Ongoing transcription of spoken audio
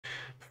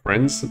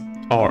Friends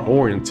are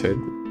oriented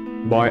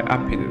by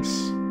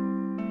happiness.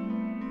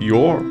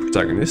 Your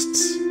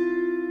protagonists,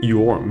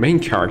 your main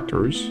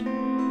characters,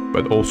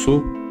 but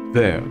also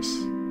theirs.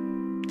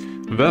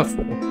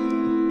 Therefore,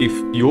 if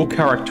your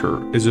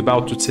character is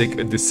about to take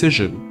a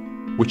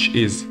decision which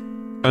is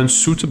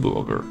unsuitable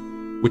of her,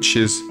 which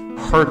is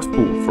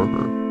hurtful for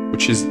her,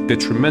 which is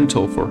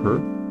detrimental for her,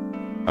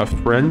 a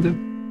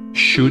friend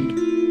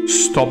should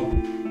stop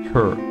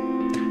her.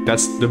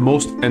 That's the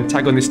most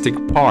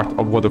antagonistic part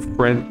of what a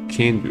friend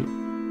can do.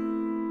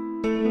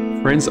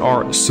 Friends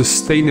are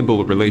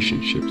sustainable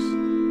relationships,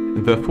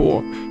 and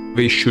therefore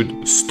they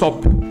should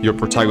stop your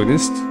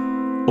protagonist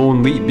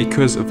only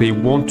because they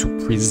want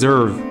to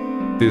preserve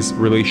this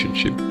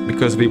relationship,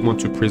 because they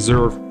want to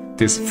preserve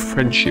this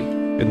friendship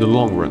in the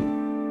long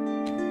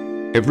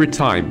run. Every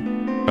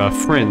time a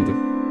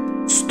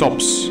friend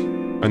stops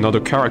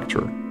another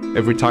character,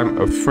 every time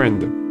a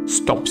friend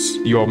stops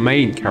your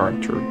main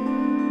character,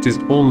 it is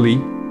only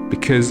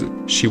because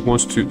she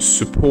wants to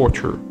support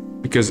her,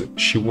 because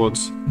she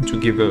wants to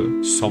give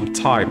her some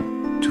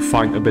time to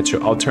find a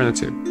better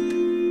alternative,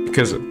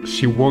 because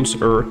she wants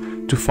her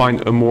to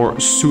find a more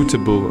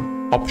suitable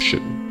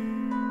option.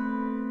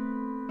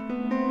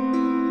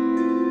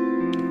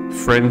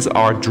 Friends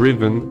are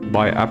driven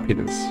by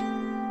happiness.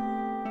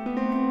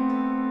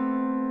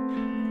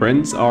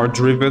 Friends are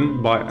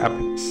driven by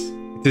happiness.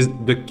 It is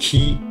the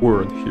key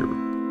word here.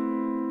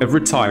 Every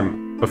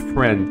time a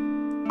friend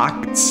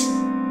acts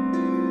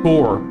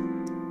for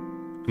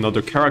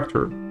another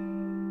character,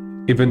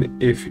 even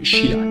if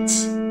she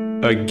acts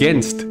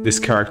against this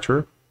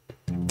character,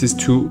 it is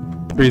to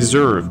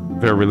preserve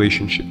their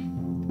relationship.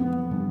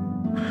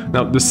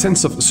 Now, the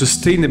sense of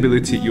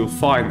sustainability you'll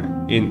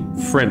find in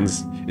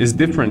friends is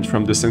different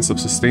from the sense of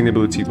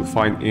sustainability you'll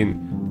find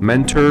in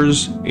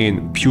mentors,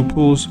 in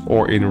pupils,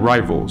 or in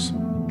rivals.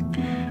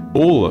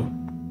 All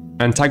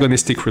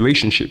antagonistic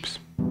relationships,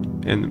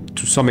 and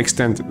to some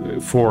extent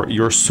for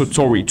your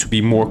story to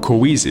be more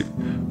cohesive,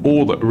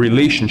 all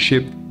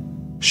relationship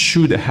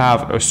should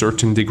have a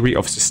certain degree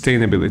of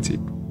sustainability.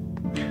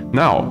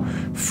 Now,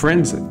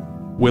 friends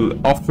will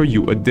offer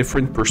you a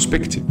different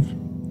perspective.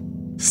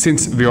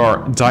 Since they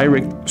are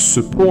direct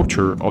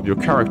supporter of your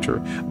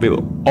character,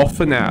 they'll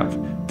often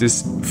have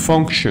this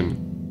function.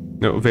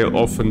 No, they'll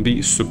often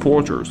be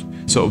supporters,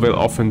 so they'll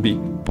often be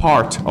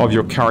part of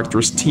your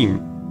character's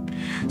team.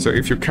 So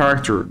if your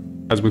character,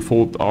 as we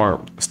followed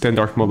our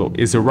standard model,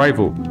 is a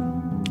rival,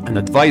 an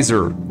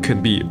advisor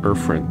can be her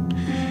friend,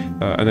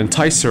 an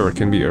enticer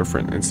can be her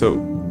friend, and so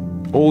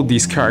all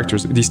these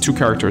characters, these two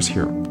characters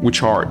here,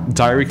 which are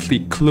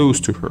directly close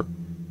to her,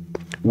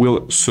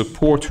 will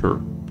support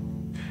her.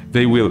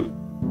 They will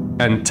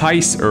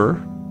entice her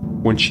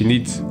when she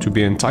needs to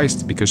be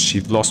enticed because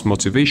she's lost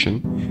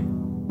motivation.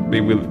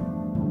 They will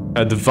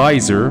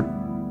advise her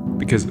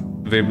because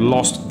they've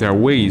lost their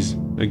ways,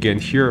 again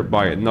here,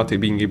 by not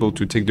being able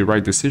to take the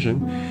right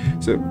decision.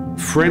 So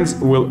friends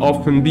will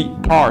often be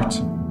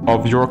part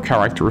of your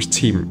character's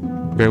team.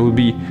 They will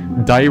be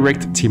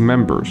direct team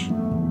members.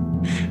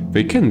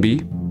 They can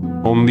be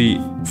only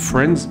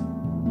friends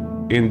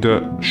in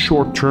the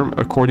short term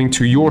according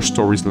to your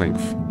story's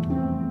length,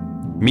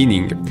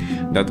 meaning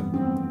that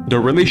the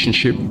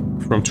relationship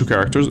from two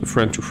characters,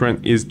 friend to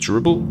friend, is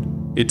durable.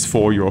 It's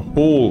for your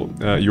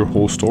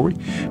whole story,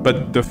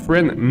 but the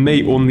friend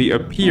may only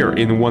appear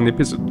in one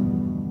episode.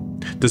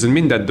 Doesn't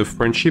mean that the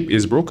friendship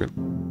is broken.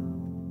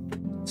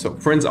 So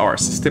friends are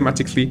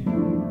systematically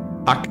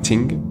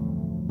acting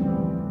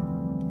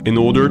in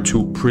order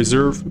to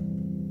preserve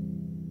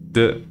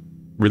the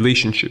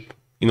relationship,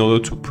 in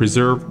order to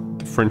preserve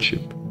the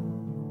friendship.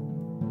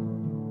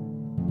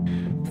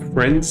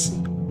 Friends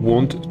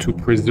want to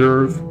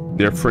preserve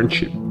their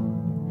friendship.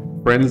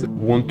 Friends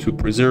want to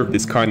preserve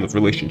this kind of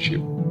relationship,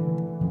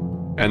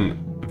 and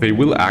they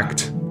will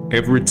act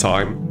every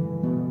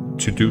time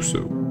to do so.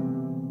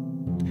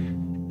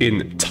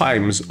 In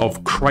times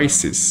of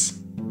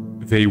crisis,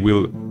 they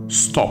will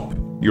stop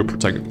your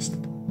protagonist.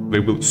 They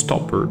will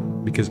stop her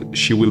because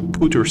she will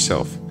put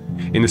herself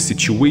in a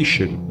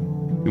situation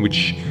in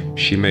which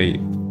she may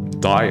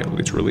die,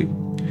 literally.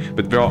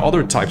 But there are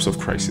other types of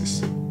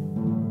crisis.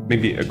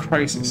 Maybe a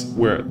crisis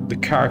where the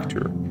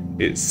character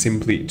is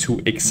simply too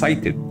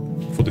excited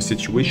for the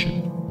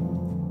situation.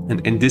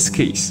 And in this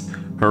case,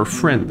 her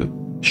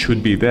friend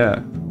should be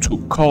there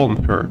to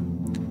calm her.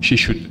 She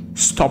should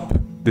stop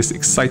this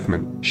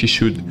excitement. She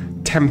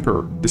should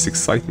temper this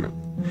excitement.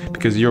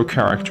 Because your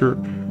character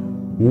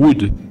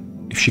would,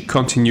 if she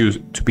continues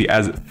to be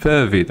as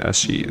fervid as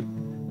she is,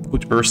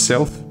 put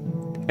herself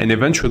and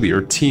eventually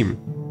her team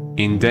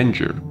in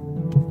danger.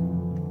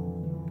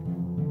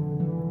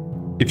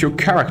 If your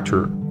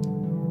character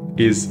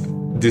is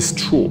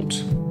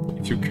distraught,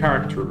 if your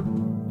character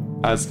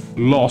has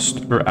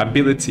lost her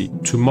ability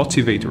to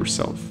motivate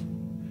herself,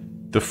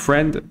 the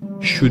friend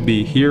should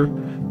be here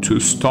to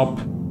stop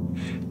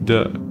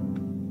the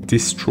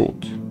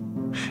distraught.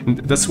 And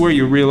that's where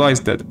you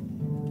realize that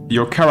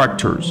your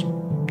characters,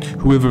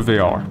 whoever they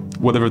are,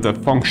 whatever their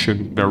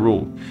function, their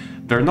role,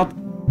 they're not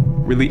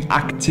really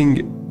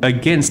acting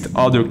against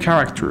other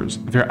characters.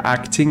 They're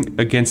acting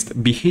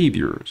against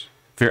behaviors.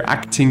 They're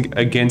acting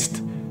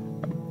against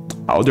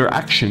other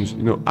actions.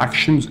 You know,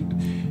 actions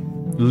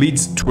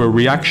leads to a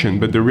reaction,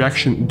 but the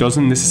reaction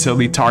doesn't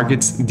necessarily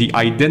target the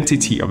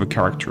identity of a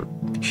character.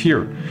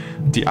 Here,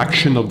 the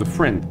action of the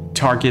friend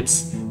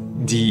targets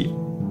the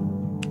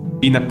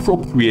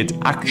inappropriate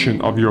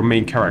action of your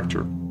main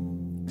character.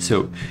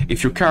 So,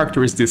 if your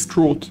character is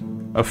distraught,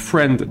 a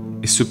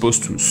friend is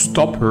supposed to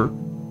stop her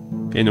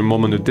in a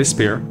moment of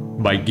despair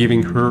by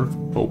giving her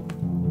hope.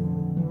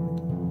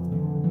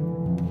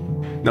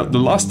 Now, the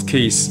last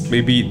case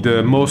may be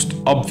the most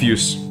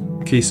obvious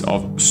case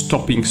of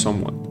stopping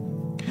someone,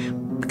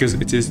 because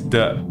it is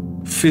the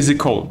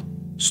physical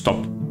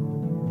stop,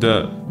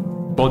 the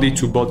body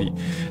to body.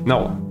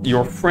 Now,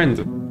 your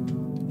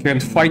friend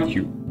can't fight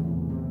you.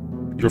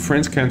 Your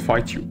friends can't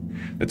fight you.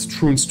 That's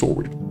true in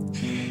story.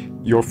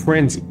 Your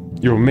friend,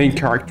 your main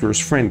character's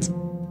friend,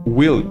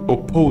 will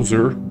oppose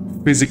her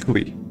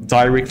physically,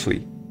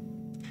 directly,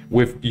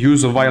 with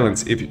use of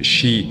violence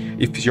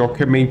if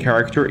your main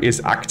character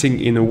is acting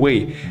in a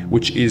way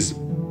which is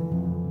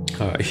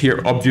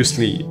here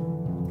obviously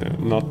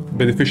not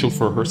beneficial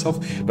for herself,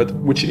 but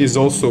which is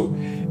also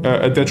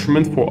a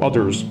detriment for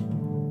others.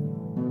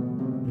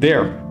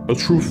 They're a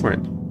true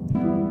friend,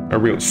 a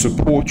real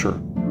supporter.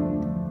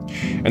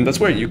 And that's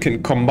where you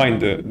can combine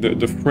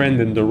the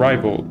friend and the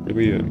rival,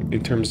 really,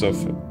 in terms of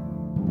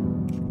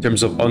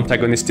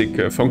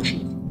antagonistic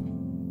functions.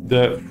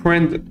 The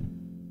friend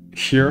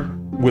here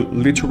will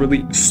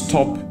literally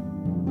stop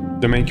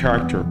the main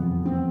character.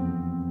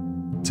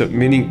 So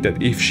meaning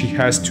that if she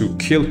has to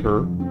kill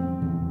her,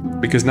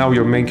 because now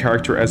your main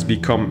character has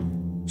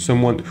become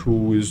someone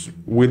who is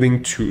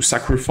willing to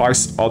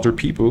sacrifice other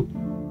people,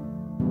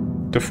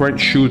 the friend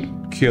should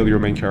kill your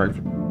main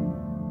character.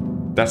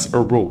 That's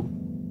her role.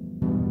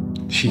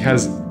 She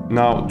has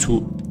now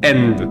to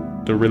end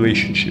the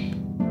relationship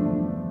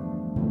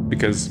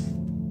because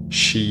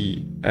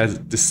she has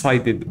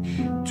decided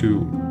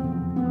to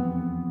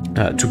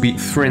be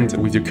friends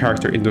with your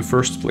character in the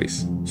first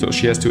place. So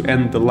she has to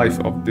end the life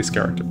of this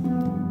character.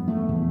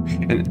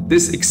 And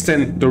this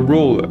extends the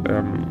role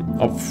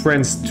of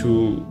friends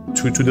to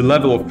the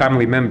level of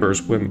family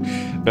members, when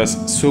there's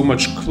so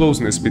much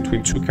closeness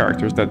between two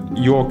characters that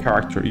your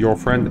character, your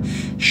friend,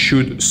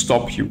 should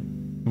stop you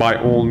by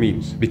all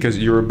means, because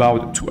you're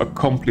about to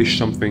accomplish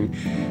something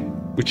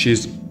which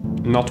is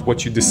not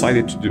what you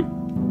decided to do.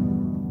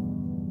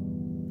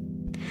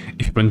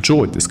 If you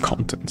enjoyed this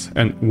content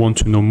and want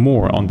to know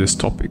more on this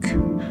topic,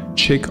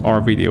 check our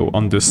video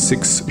on the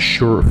 6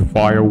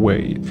 surefire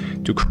way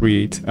to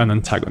create an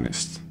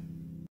antagonist.